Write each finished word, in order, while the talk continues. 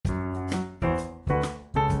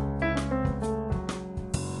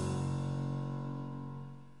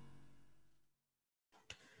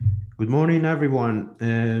Good morning, everyone.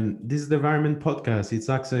 This is the Environment Podcast. It's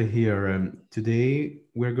Axel here. Today,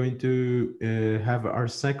 we're going to have our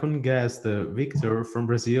second guest, Victor from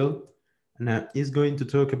Brazil, and he's going to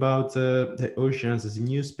talk about the oceans as a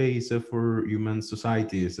new space for human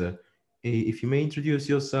societies. If you may introduce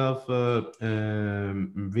yourself,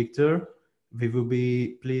 Victor, we will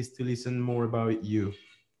be pleased to listen more about you.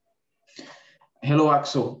 Hello,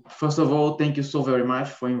 Axel. First of all, thank you so very much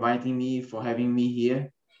for inviting me, for having me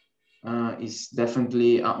here. It's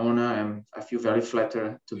definitely an honor, and I feel very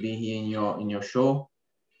flattered to be here in your show.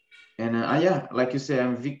 And yeah, like you say,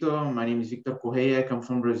 I'm Victor. My name is Victor Correia. I come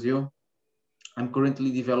from Brazil. I'm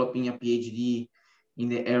currently developing a PhD in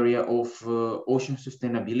the area of ocean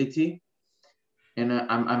sustainability, and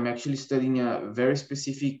I'm actually studying a very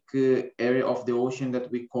specific area of the ocean that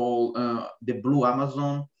we call the Blue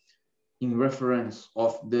Amazon, in reference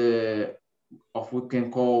of what we can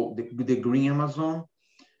call the Green Amazon,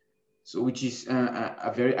 so which is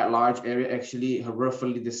a very large area, actually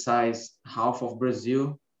roughly the size half of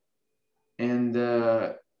Brazil. And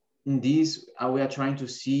in this, we are trying to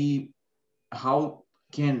see how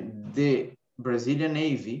can the Brazilian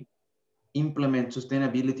Navy implement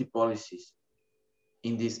sustainability policies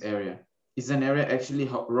in this area. It's an area actually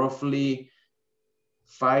roughly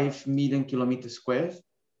 5 million kilometers squared.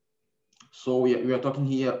 So we are talking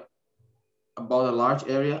here about a large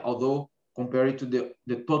area, although compared to the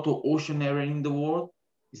total ocean area in the world,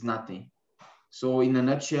 is nothing. So in a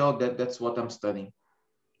nutshell, that's what I'm studying.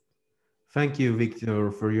 Thank you, Victor,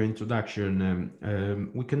 for your introduction.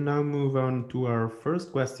 We can now move on to our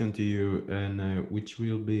first question to you, and which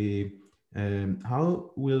will be,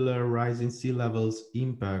 how will rising sea levels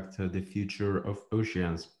impact the future of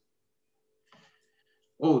oceans?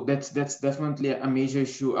 Oh, that's definitely a major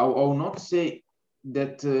issue. I will not say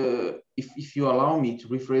that if you allow me to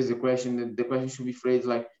rephrase the question, the question should be phrased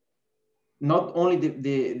like not only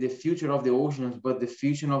the future of the oceans, but the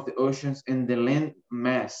future of the oceans and the land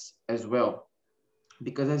mass as well.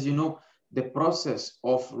 Because as you know, the process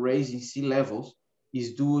of raising sea levels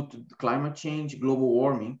is due to climate change, global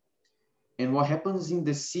warming. And what happens in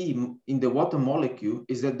the sea, in the water molecule,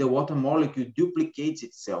 is that the water molecule duplicates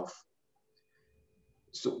itself,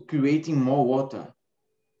 so creating more water.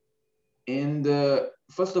 And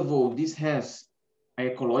first of all, this has an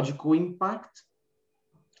ecological impact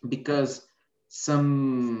because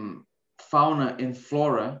some fauna and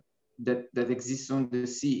flora that exists on the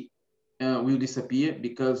sea will disappear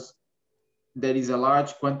because there is a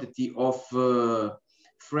large quantity of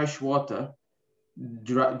fresh water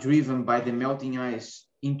driven by the melting ice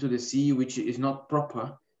into the sea, which is not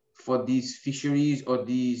proper for these fisheries or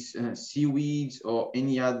these seaweeds or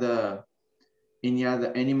any other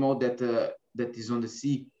animal that is on the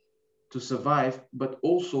sea to survive, but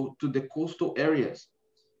also to the coastal areas.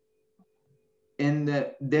 And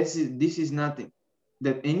this is nothing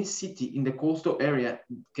that any city in the coastal area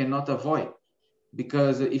cannot avoid,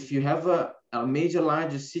 because if you have a major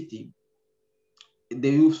larger city,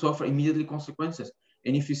 they will suffer immediately consequences.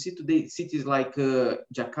 And if you see today cities like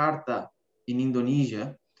Jakarta in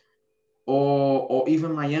Indonesia, or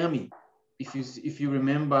even Miami, if you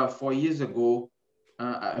remember 4 years ago,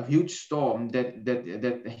 a huge storm that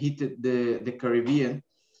hit the Caribbean,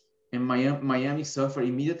 and Miami suffered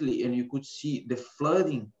immediately, and you could see the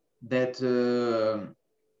flooding that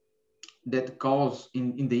caused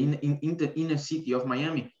in the inner city of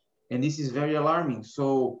Miami, and this is very alarming.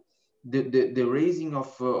 So the raising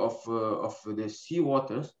of the sea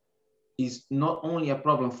waters is not only a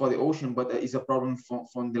problem for the ocean, but is a problem for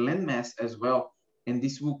the landmass as well. And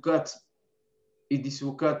this will cut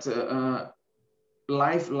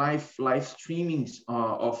live streamings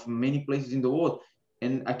of many places in the world.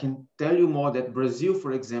 And I can tell you more that Brazil,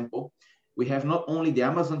 for example, we have not only the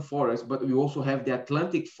Amazon forest, but we also have the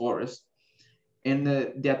Atlantic forest. And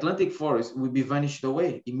the Atlantic forest will be vanished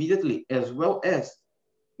away immediately, as well as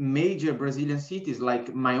major Brazilian cities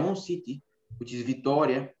like my own city, which is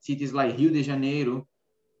Vitória, cities like Rio de Janeiro,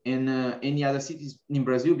 and any other cities in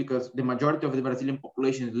Brazil, because the majority of the Brazilian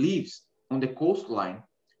population lives on the coastline.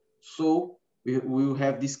 So we will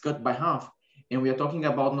have this cut by half. And we are talking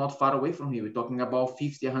about not far away from here. We're talking about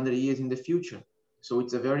 50, 100 years in the future. So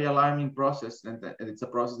it's a very alarming process, and it's a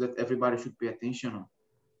process that everybody should pay attention on.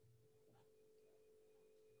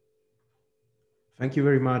 Thank you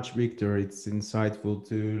very much, Victor. It's insightful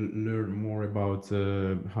to learn more about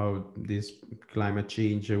how this climate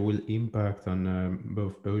change will impact on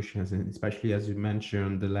both oceans, and especially as you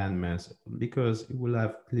mentioned, the landmass, because it will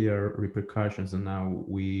have clear repercussions on how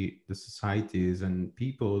we, the societies and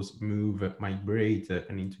peoples, move, migrate,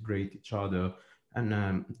 and integrate each other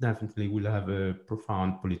and definitely will have a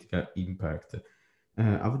profound political impact.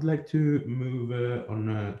 I would like to move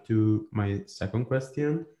on to my second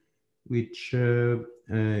question, which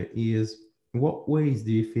is what ways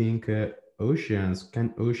do you think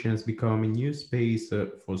oceans become a new space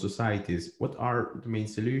for societies? What are the main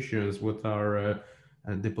solutions? What are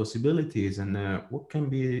the possibilities, and what can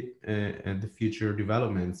be the future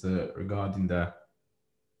developments regarding that?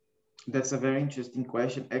 That's a very interesting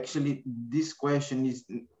question. Actually, this question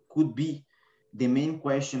could be the main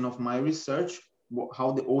question of my research,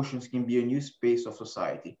 how the oceans can be a new space of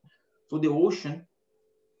society. So the ocean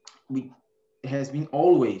has been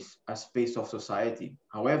always a space of society.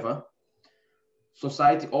 However,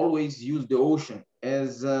 society always used the ocean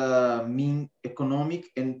as a economic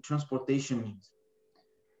and transportation means.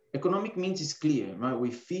 Economic means is clear, right?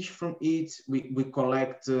 We fish from it, we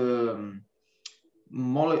collect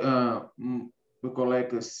we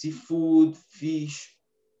collect seafood, fish,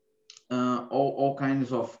 all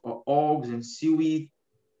kinds of algs and seaweed,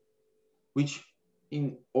 which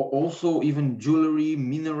also even jewelry,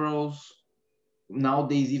 minerals,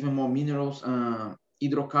 nowadays even more minerals,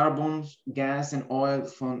 hydrocarbons, gas and oil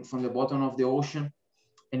from the bottom of the ocean.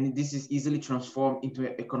 And this is easily transformed into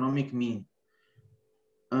an economic mean.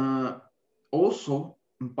 Also,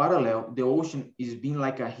 in parallel, the ocean is being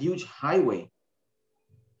like a huge highway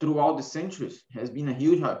throughout the centuries, has been a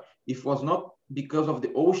huge highway. If it was not because of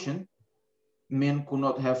the ocean, men could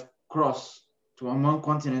not have crossed from one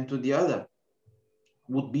continent to the other.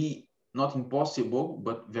 Would be not impossible,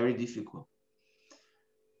 but very difficult.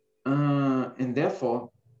 And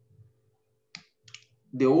therefore,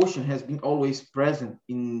 the ocean has been always present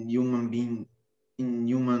in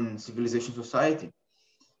human civilization society.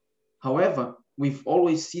 However, we've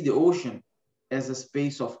always seen the ocean as a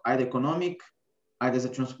space of either economic, either as a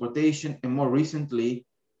transportation, and more recently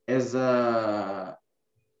as a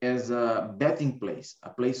betting place, a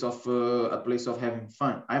place of having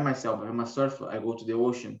fun. I myself, I'm a surfer. I go to the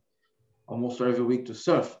ocean almost every week to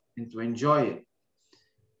surf and to enjoy it.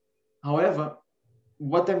 However,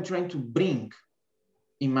 what I'm trying to bring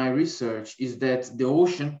in my research is that the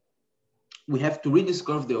ocean, we have to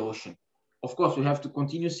rediscover the ocean. Of course, we have to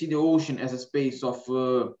continue to see the ocean as a space of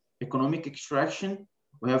economic extraction.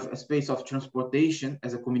 We have a space of transportation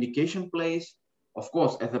as a communication place. Of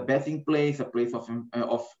course, as a betting place, a place of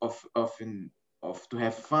to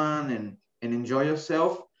have fun and enjoy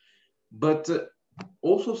yourself. But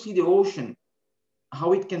also see the ocean,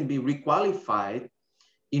 how it can be requalified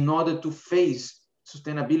in order to face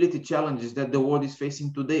sustainability challenges that the world is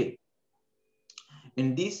facing today.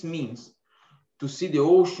 And this means to see the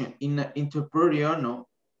ocean in an entrepreneurial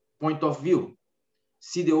point of view.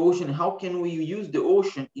 See the ocean, how can we use the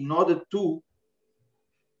ocean in order to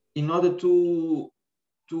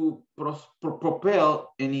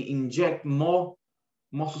propel and inject more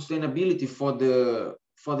sustainability for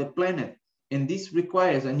the planet. And this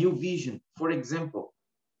requires a new vision. For example,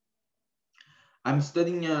 I'm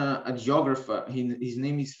studying a geographer. His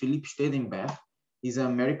name is Philipp Staudenberg. He's an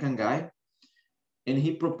American guy, and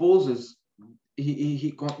he proposes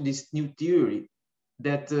this new theory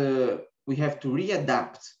that we have to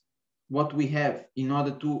readapt what we have in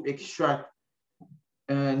order to extract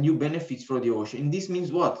new benefits for the ocean. And this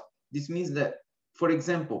means what? This means that, for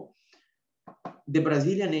example, the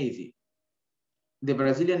Brazilian Navy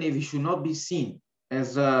should not be seen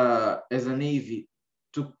as a navy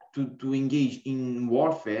to engage in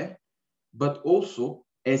warfare, but also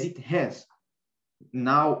as it has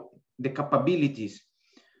now the capabilities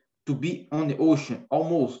to be on the ocean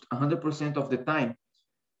almost 100% of the time.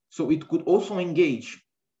 So it could also engage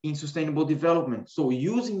in sustainable development. So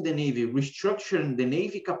using the Navy, restructuring the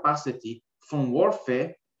Navy capacity from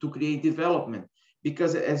warfare to create development.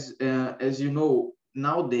 Because as you know,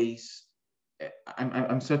 nowadays,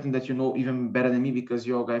 I'm certain that you know even better than me because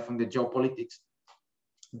you're a guy from the geopolitics,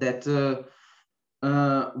 that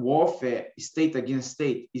warfare, state against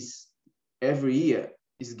state, is every year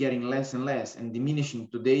is getting less and less and diminishing.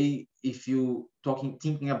 Today, if you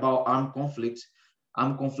thinking about armed conflicts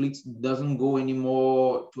doesn't go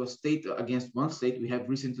anymore to a state against one state. We have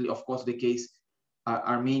recently, of course, the case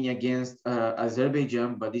Armenia against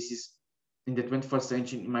Azerbaijan, but this is in the 21st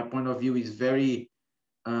century, in my point of view, is very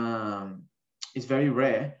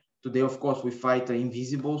rare. Today, of course, we fight an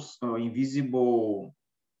invisible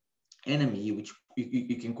enemy, which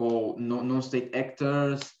you can call non-state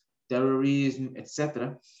actors, terrorism,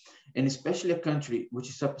 etc. And especially a country which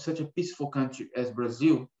is such a peaceful country as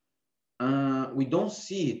Brazil, we don't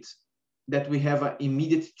see it that we have an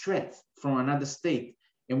immediate threat from another state,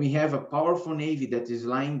 and we have a powerful navy that is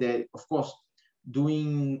lying there, of course,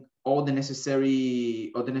 doing all the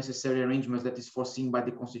necessary arrangements that is foreseen by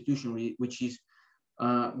the Constitution, which is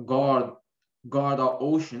guard our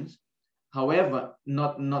oceans. However,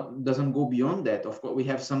 not doesn't go beyond that. Of course, we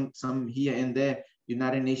have some here and there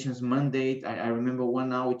United Nations mandate. I remember one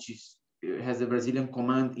now, which is has the Brazilian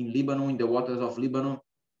command in Lebanon, in the waters of Lebanon.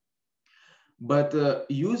 But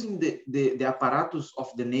using the apparatus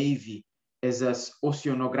of the Navy as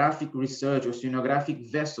oceanographic research,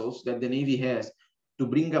 oceanographic vessels that the Navy has to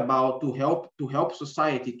bring about, to help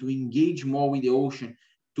society to engage more with the ocean,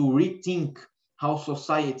 to rethink how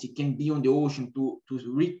society can be on the ocean, to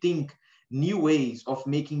rethink new ways of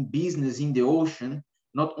making business in the ocean,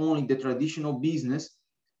 not only the traditional business.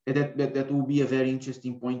 That will be a very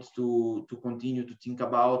interesting point to continue to think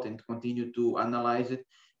about and continue to analyze it,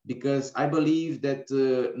 because I believe that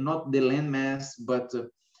not the landmass, but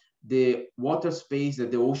the water space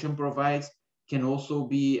that the ocean provides can also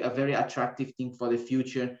be a very attractive thing for the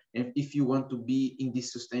future. And if you want to be in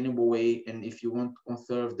this sustainable way, and if you want to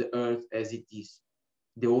conserve the earth as it is,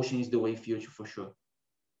 the ocean is the way future for sure.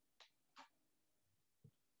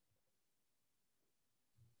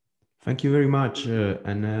 Thank you very much.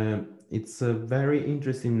 And it's very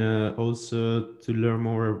interesting also to learn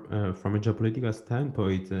more from a geopolitical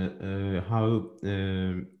standpoint how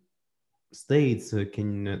states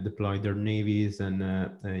can deploy their navies and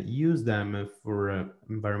use them for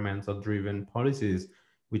environmental driven policies,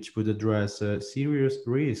 which would address serious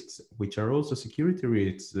risks, which are also security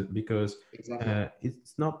risks, because Exactly.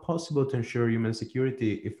 it's not possible to ensure human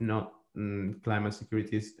security if not climate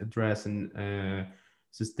security is addressed and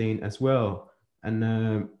sustained as well. And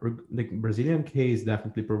the Brazilian case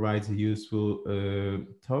definitely provides a useful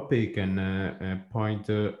topic and a point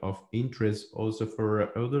of interest also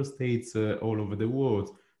for other states all over the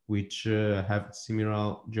world, which have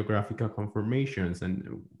similar geographical conformations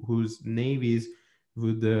and whose navies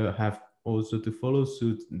would have also to follow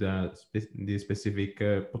suit the specific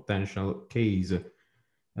potential case.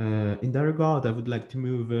 In that regard, I would like to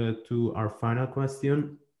move to our final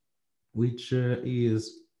question, which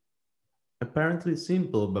is apparently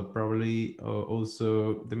simple, but probably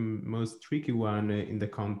also the most tricky one in the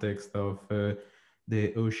context of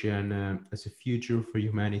the ocean as a future for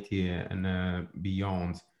humanity and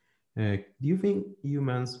beyond. Do you think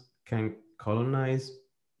humans can colonize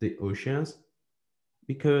the oceans?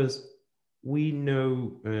 Because we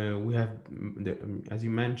know we have, as you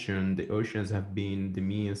mentioned, the oceans have been the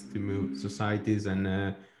means to move societies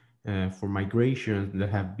and for migration. There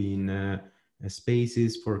have been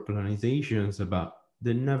spaces for colonizations, but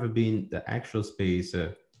there never been the actual space.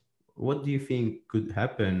 What do you think could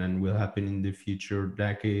happen and will happen in the future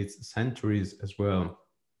decades, centuries as well?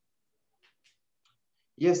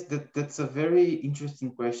 Yes, that's a very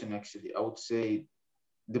interesting question, actually. I would say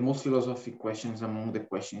the most philosophic questions among the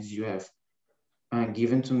questions you have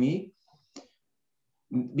given to me,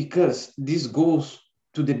 because this goes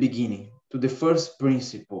to the beginning, to the first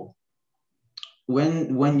principle.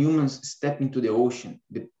 When humans step into the ocean,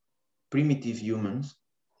 the primitive humans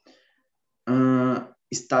uh,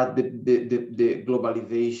 start the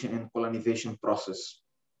globalization and colonization process,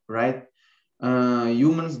 right?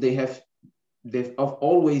 Humans, they've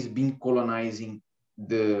always been colonizing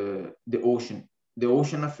the ocean. The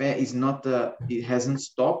ocean affair is not it hasn't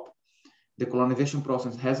stopped. The colonization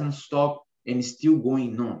process hasn't stopped and is still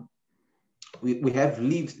going on. We have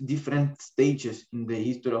lived different stages in the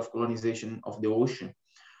history of colonization of the ocean.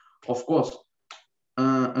 Of course,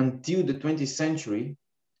 until the 20th century,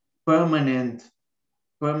 permanent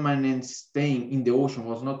staying in the ocean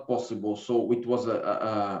was not possible. So it was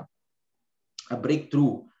a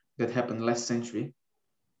breakthrough that happened last century.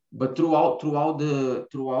 But throughout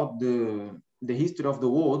the history of the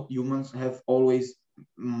world, humans have always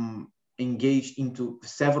engaged into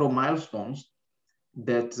several milestones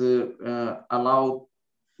that allow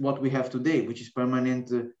what we have today, which is permanent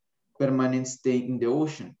stay in the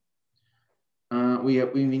ocean.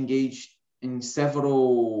 We've engaged in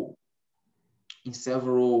several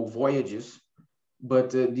voyages,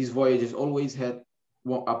 but these voyages always had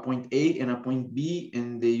a point A and a point B,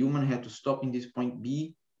 and the human had to stop in this point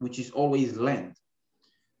B, which is always land.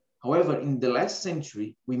 However, in the last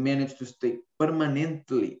century, we managed to stay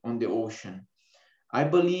permanently on the ocean. I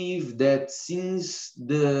believe that since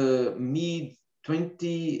the mid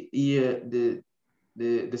 20 year,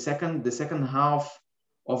 the second half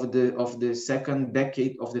of the second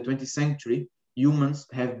decade of the 20th century, humans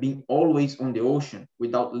have been always on the ocean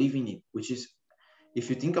without leaving it, which is, if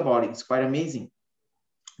you think about it, it's quite amazing.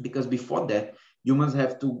 Because before that, humans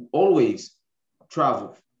have to always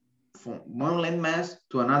travel from one landmass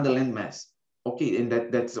to another landmass. Okay, and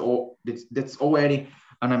that's already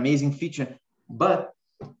an amazing feature. But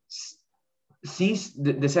since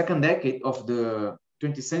the second decade of the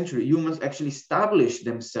 20th century, humans actually established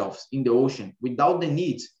themselves in the ocean without the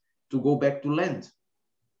need to go back to land.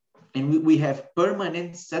 And we have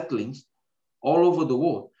permanent settlings all over the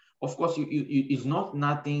world. Of course, it's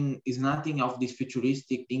nothing of these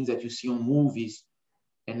futuristic things that you see on movies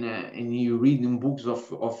and you read in books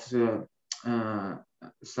uh,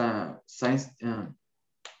 science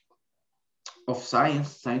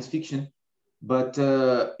science fiction. But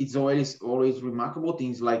it's always remarkable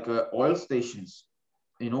things like oil stations,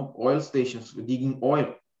 oil stations digging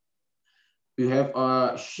oil. You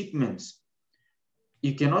have shipments.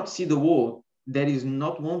 You cannot see the world. There is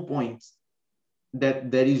not one point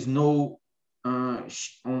that there is no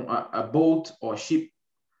a boat or ship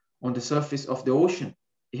on the surface of the ocean.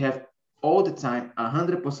 You have all the time,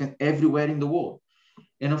 100% everywhere in the world.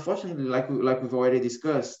 And unfortunately, like we've already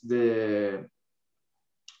discussed, the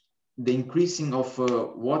increasing of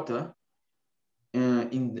water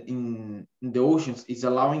in the oceans is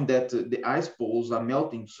allowing that the ice poles are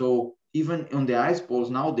melting. So even on the ice poles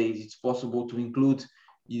nowadays, it's possible to include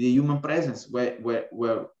the human presence where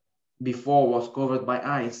before was covered by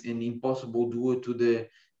ice and impossible due to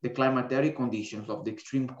the climatic conditions of the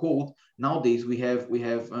extreme cold. Nowadays we have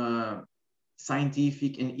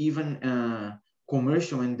scientific and even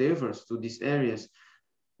commercial endeavors to these areas.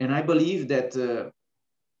 And I believe that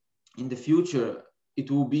in the future, it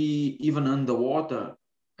will be even underwater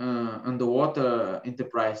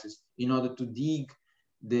enterprises in order to dig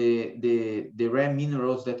the rare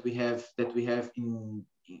minerals that we have in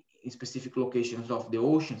specific locations of the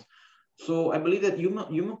oceans. So I believe that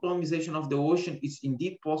human colonization of the ocean is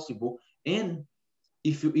indeed possible. And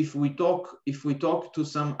if we talk to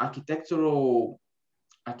some architectural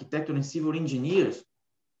and civil engineers,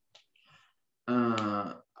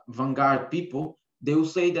 vanguard people, they will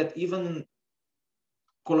say that even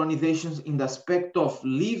colonizations in the aspect of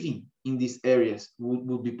living in these areas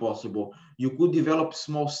would be possible. You could develop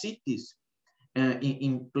small cities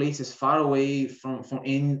in places far away from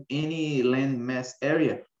any land mass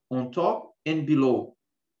area on top and below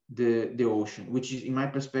the ocean, which is, in my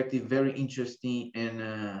perspective, very interesting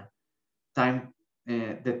and time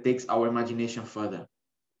that takes our imagination further.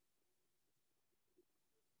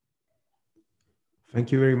 Thank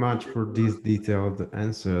you very much for these detailed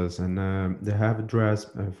answers, and they have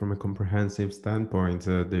addressed from a comprehensive standpoint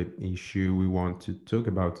the issue we want to talk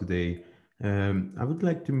about today. I would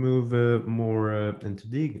like to move more and to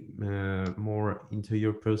dig more into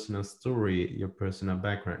your personal story, your personal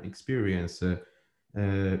background experience.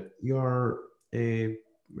 You are a,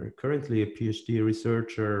 currently a PhD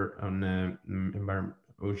researcher on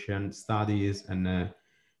ocean studies, and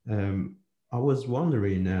um, I was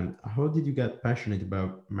wondering, how did you get passionate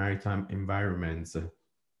about maritime environments?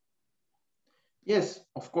 Yes,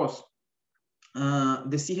 of course.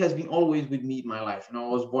 The sea has been always with me in my life. I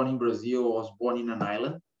was born in Brazil. I was born in an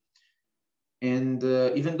island, and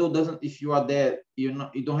even though doesn't, if you are there, you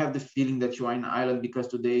don't have the feeling that you are in an island, because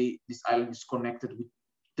today this island is connected with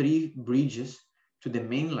 3 bridges to the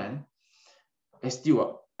mainland.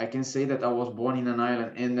 I can say that I was born in an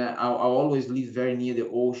island, and I always live very near the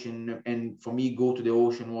ocean. And for me, go to the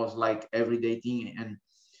ocean was like everyday thing. And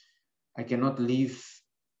I cannot live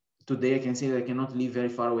today. I can say that I cannot live very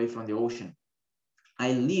far away from the ocean.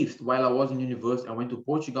 I lived while I was in university. I went to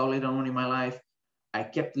Portugal later on in my life. I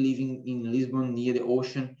kept living in Lisbon near the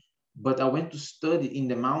ocean, but I went to study in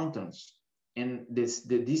the mountains. And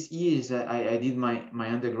these years I did my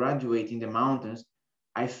undergraduate in the mountains,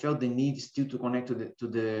 I felt the need still to connect to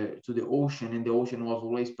the ocean, and the ocean was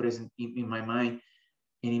always present in my mind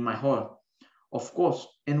and in my heart, of course.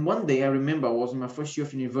 And one day I remember I was in my first year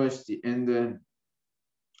of university, and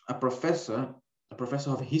a professor, a professor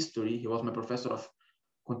of history, he was my professor of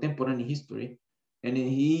contemporary history, and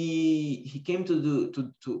he came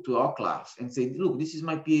to our class and said, "Look, this is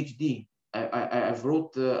my PhD. I've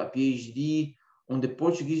wrote a PhD on the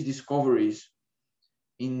Portuguese discoveries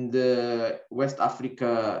in the West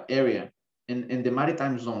Africa area and the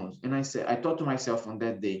maritime zones." And I thought to myself on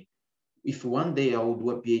that day, if one day I will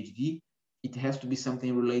do a PhD, it has to be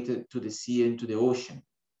something related to the sea and to the ocean.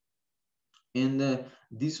 And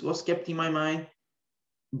this was kept in my mind,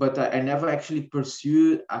 but I never actually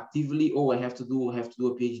pursued actively. Oh, I have to do a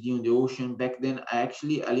PhD on the ocean. Back then, I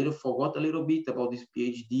actually a little forgot a little bit about this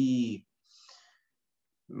PhD,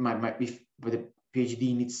 the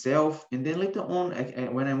PhD in itself. And then later on,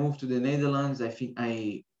 when I moved to the Netherlands, I think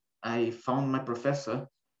I found my professor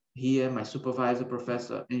here, my supervisor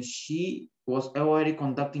professor, and she was already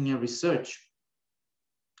conducting a research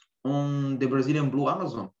on the Brazilian Blue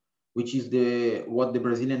Amazon, which is what the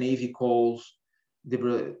Brazilian Navy calls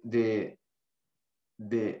the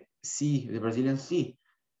sea, the Brazilian Sea.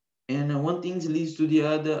 And one thing leads to the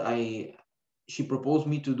other. She proposed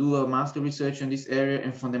me to do a master research on this area,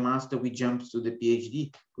 and from the master we jumped to the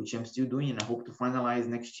PhD, which I'm still doing, and I hope to finalize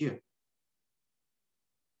next year.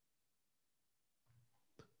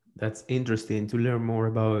 That's interesting to learn more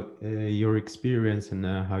about your experience and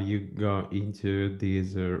how you got into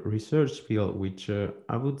this research field, which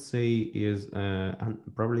I would say is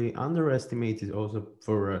probably underestimated also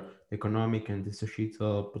for economic and the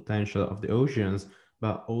societal potential of the oceans,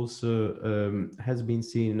 but also has been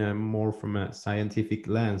seen more from a scientific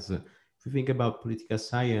lens. If you think about political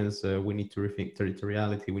science, we need to rethink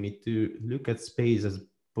territoriality. We need to look at space as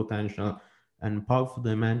potential and powerful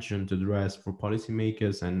dimension to address for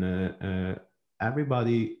policymakers and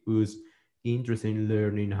everybody who's interested in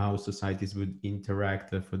learning how societies would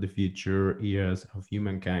interact for the future years of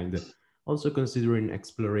humankind. Also considering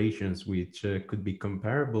explorations which could be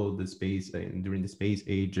comparable the space during the space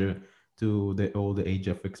age to the old age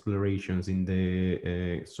of explorations in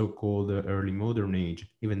the so-called early modern age,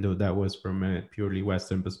 even though that was from a purely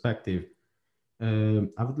Western perspective.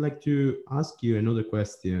 I would like to ask you another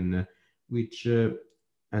question, which,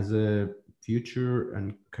 as a future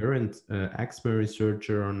and current expert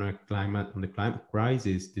researcher on on the climate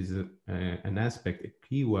crisis, this is an aspect, a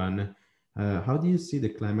key one. How do you see the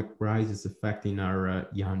climate crisis affecting our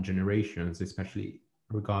young generations, especially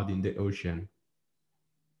regarding the ocean?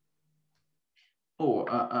 Oh,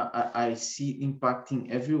 I see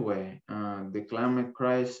impacting everywhere. The climate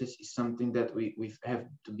crisis is something that we have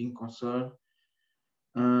to be concerned.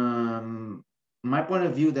 My point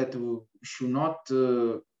of view that we should not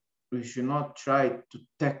try to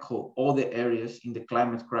tackle all the areas in the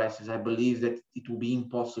climate crisis. I believe that it will be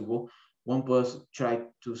impossible. One person try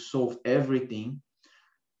to solve everything.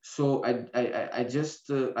 So I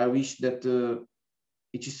just I wish that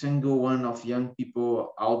each single one of young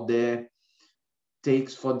people out there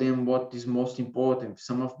takes for them what is most important.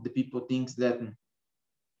 Some of the people thinks that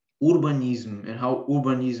urbanism and how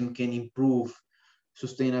urbanism can improve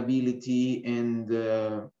sustainability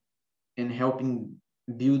and helping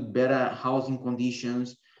build better housing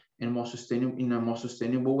conditions and more sustainable in a more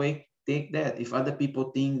sustainable way. Take that. If other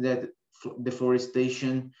people think that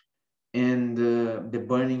deforestation and the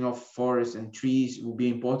burning of forests and trees will be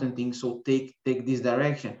important things, so take this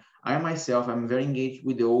direction. I myself, I'm very engaged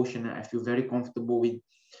with the ocean. I feel very comfortable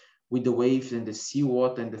with the waves and the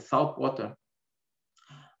seawater and the salt water.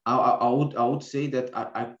 I would say that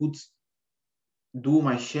I could do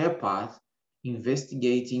my share part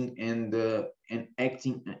investigating and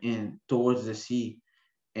acting in towards the sea,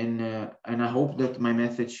 and I hope that my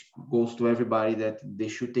message goes to everybody that they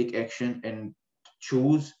should take action and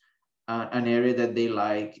choose an area that they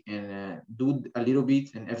like and do a little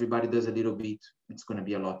bit, and everybody does a little bit, it's going to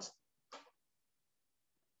be a lot.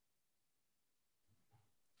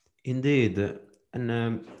 Indeed.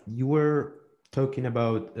 And you were talking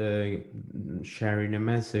about sharing a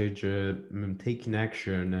message, taking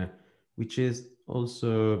action, which is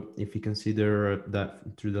also, if you consider that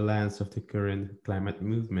through the lens of the current climate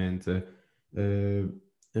movement,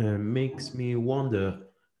 makes me wonder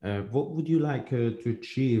what would you like to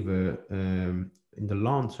achieve in the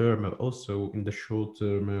long term, also in the short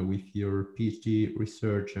term with your PhD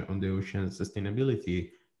research on the ocean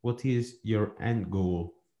sustainability? What is your end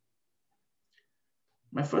goal?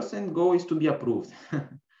 My first end goal is to be approved.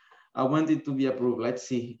 I want it to be approved. Let's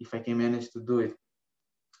see if I can manage to do it.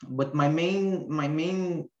 But my main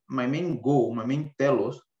goal, my main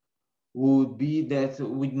telos would be that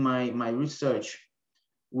with my research,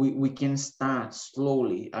 we can start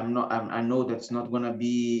slowly. I know that's not gonna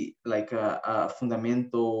be like a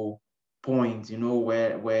fundamental point, you know,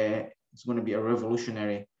 where it's gonna be a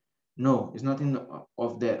revolutionary. No, it's nothing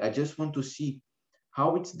of that. I just want to see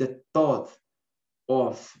how it's the thought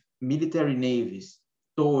of military navies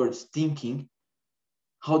towards thinking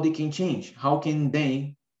how they can change. How can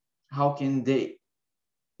they,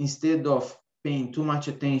 instead of paying too much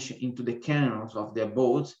attention into the cannons of their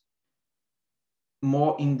boats,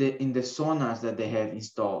 more in the sonars that they have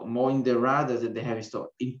installed, more in the radars that they have installed,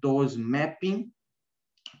 in towards mapping,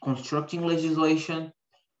 constructing legislation,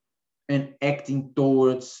 and acting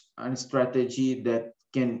towards a strategy that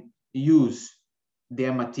can use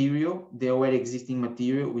their material, their already existing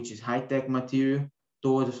material, which is high-tech material,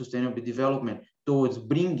 towards sustainable development, towards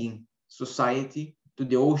bringing society to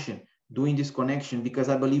the ocean, doing this connection, because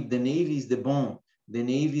I believe the Navy is the bond, the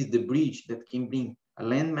Navy is the bridge that can bring a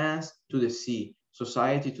landmass to the sea,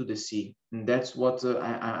 society to the sea. And that's what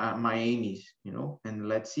my aim is, and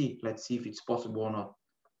let's see if it's possible or not.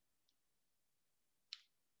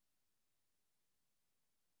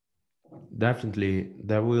 Definitely,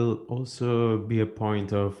 that will also be a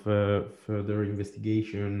point of further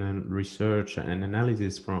investigation and research and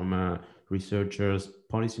analysis from researchers,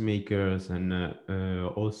 policymakers, and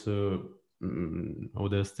also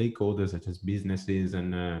other stakeholders such as businesses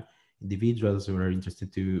and individuals who are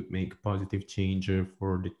interested to make positive change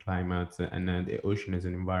for the climate and the ocean as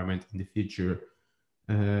an environment in the future.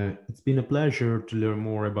 It's been a pleasure to learn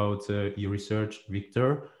more about your research,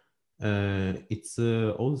 Victor. It's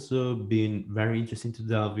also been very interesting to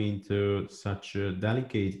delve into such a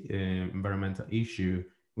delicate environmental issue,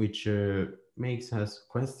 which makes us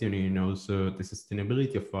questioning also the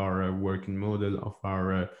sustainability of our working model, of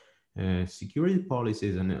our security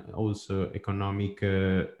policies, and also economic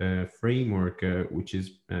framework, which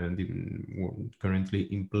is currently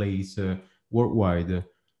in place worldwide.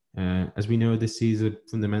 As we know, this is a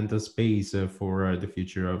fundamental space for the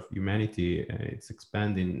future of humanity. It's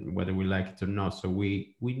expanding, whether we like it or not. So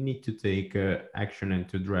we need to take action and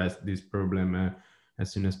to address this problem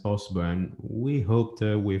as soon as possible. And we hoped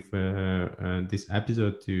with this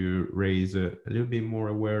episode to raise a little bit more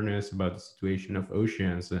awareness about the situation of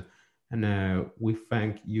oceans. And we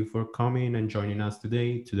thank you for coming and joining us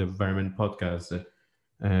today to the Environment Podcast.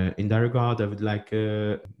 In that regard, I would like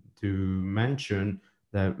to mention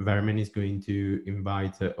that Vermin is going to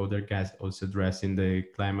invite other guests also addressing the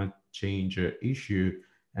climate change issue,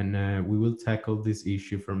 and we will tackle this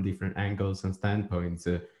issue from different angles and standpoints.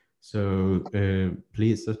 So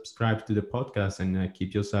please subscribe to the podcast and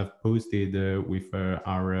keep yourself posted with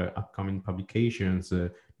our upcoming publications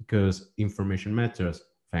because information matters.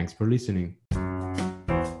 Thanks for listening.